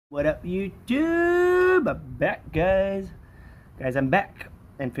What up, YouTube? I'm back, guys. I'm back.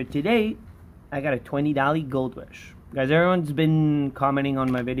 And for today, I got a $20 Goldrush. Guys, everyone's been commenting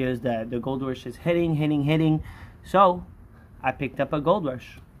on my videos that the Goldrush is hitting. So, I picked up a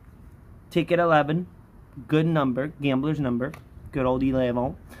Goldrush. Ticket 11. Good number. Gambler's number. Good old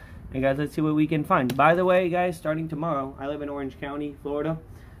 11. And guys, let's see what we can find. By the way, guys, starting tomorrow, I live in Orange County, Florida.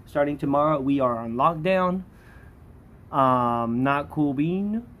 Starting tomorrow, we are on lockdown. Not cool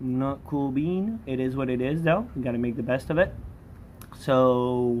bean. It is what it is, though. We gotta make the best of it.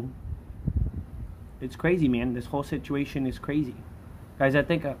 So, it's crazy, man. This whole situation is crazy. Guys, I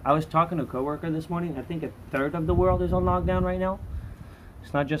think I was talking to a coworker this morning. I think a third of the world is on lockdown right now.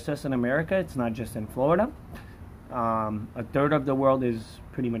 It's not just us in America. It's not just in Florida. A third of the world is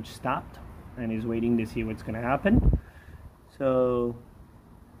pretty much stopped and is waiting to see what's gonna happen. So,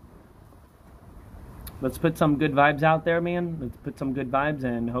 let's put some good vibes out there, man. Let's put some good vibes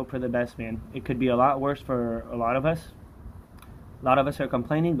and hope for the best, man. It could be a lot worse for a lot of us. A lot of us are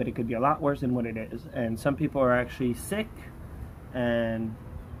complaining, but it could be a lot worse than what it is. And some people are actually sick. And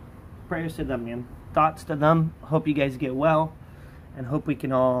prayers to them, man. Thoughts to them. Hope you guys get well. And hope we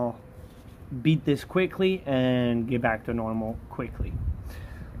can all beat this quickly and get back to normal quickly.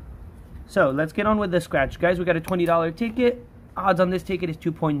 So, let's get on with the scratch. Guys, we got a $20 ticket. Odds on this ticket is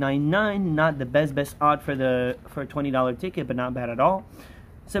 2.99. Not the best odd for a $20 ticket, but not bad at all.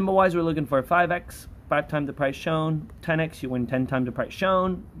 Symbol wise, we're looking for a 5x, 5 times the price shown. 10x, you win 10 times the price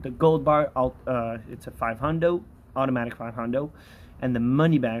shown. The gold bar, it's a 500, automatic 500, and the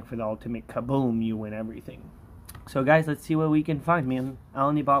money bag for the ultimate kaboom, you win everything. So guys, let's see what we can find, man. I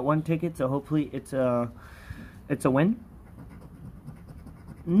only bought one ticket, so hopefully it's a win.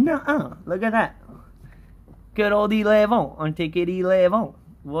 Nuh-uh, look at that. Good old 11 on ticket 11.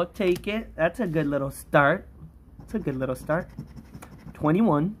 We'll take it. That's a good little start.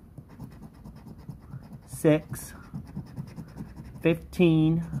 21, 6,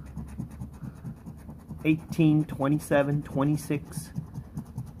 15, 18, 27, 26,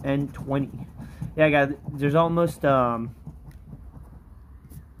 and 20. Yeah, guys, there's almost if you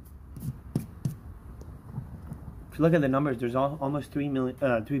look at the numbers, there's almost 3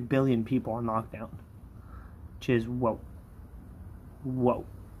 billion people on lockdown. Which is whoa.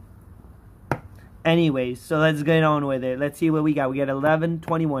 Anyways, so let's get on with it. Let's see what we got. We got 11,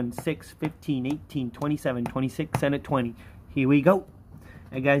 21, 6, 15, 18, 27, 26, and a 20. Here we go.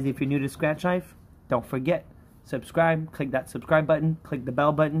 And guys, if you're new to Scratch Life, don't forget, subscribe. Click that subscribe button. Click the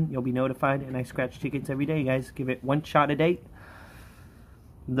bell button. You'll be notified. And I scratch tickets every day, guys. Give it one shot a day.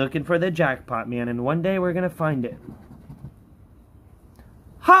 Looking for the jackpot, man. And one day we're going to find it.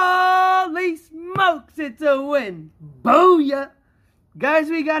 Holy smokes, it's a win. Booyah. Guys,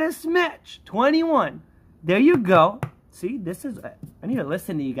 we got a smash. 21. There you go. See, this is... I need to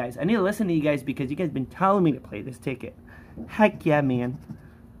listen to you guys. Because you guys been telling me to play this ticket. Heck yeah, man.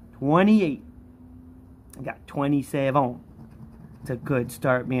 28. I got 27. It's a good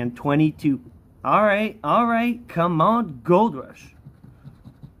start, man. 22. Alright. Come on, Goldrush.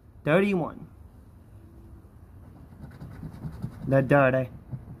 31. The dirty.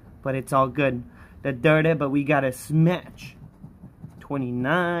 But it's all good. The dirty, but we got a smash.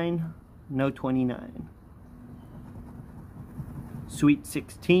 29. No 29. Sweet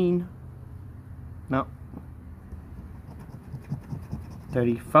 16. No.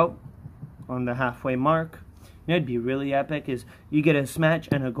 34. On the halfway mark. You know, it'd be really epic is you get a smash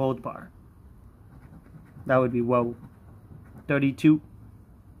and a gold bar. That would be whoa. 32.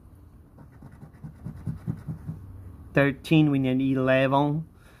 13. We need 11.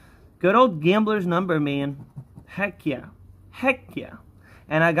 Good old gambler's number, man. Heck yeah.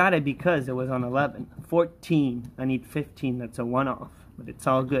 And I got it because it was on 11. 14. I need 15. That's a one-off. But it's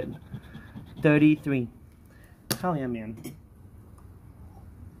all good. 33. Hell yeah, man.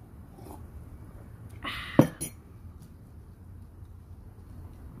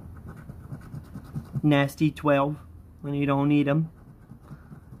 Nasty 12. When you don't need them.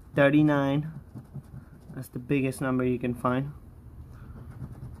 39. That's the biggest number you can find.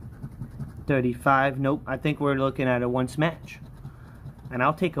 35. Nope. I think we're looking at a one smash. And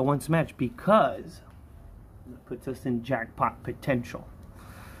I'll take a one smash because it puts us in jackpot potential.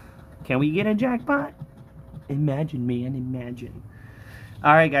 Can we get a jackpot? Imagine, man. Imagine.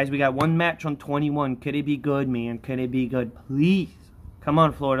 Alright, guys. We got one match on 21. Could it be good, man? Could it be good? Please. Come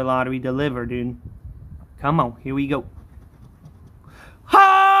on, Florida Lottery. Deliver, dude. Come on. Here we go.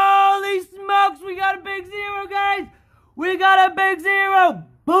 Holy smokes! We got a big zero, guys! We got a big zero!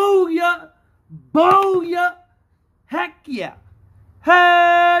 Booyah! Booyah! Heck yeah!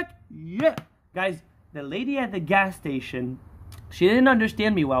 Heck yeah! Guys, the lady at the gas station She didn't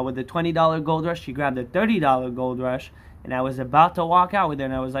understand me well with the $20 Gold Rush. She grabbed the $30 Gold Rush, and I was about to walk out with her,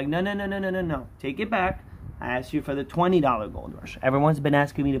 and I was like, no. Take it back. I asked you for the $20 Gold Rush. Everyone's been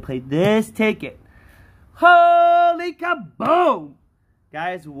asking me to play this ticket. Holy kaboom!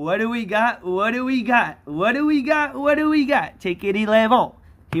 Guys, what do we got? What do we got? What do we got? What do we got? Ticket 11.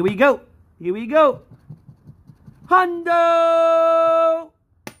 Here we go. Here we go. Hundo!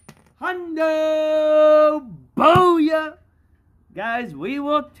 Hundo! Booyah! Guys, we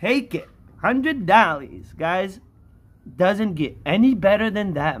will take it. $100. Guys, doesn't get any better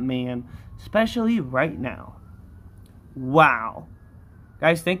than that, man. Especially right now. Wow.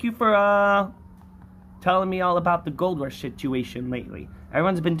 Guys, thank you for telling me all about the Gold Rush situation lately.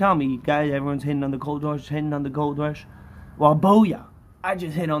 Everyone's been telling me, guys, everyone's hitting on the Gold Rush, hitting on the Gold Rush. Well, booyah. I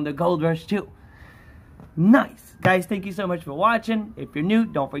just hit on the Gold Rush too. Nice. Guys, thank you so much for watching. If you're new,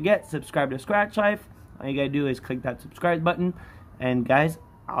 don't forget, subscribe to Scratch Life. All you gotta do is click that subscribe button. And guys,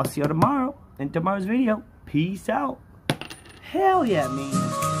 I'll see you tomorrow in tomorrow's video. Peace out. Hell yeah,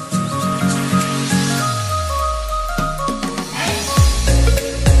 man.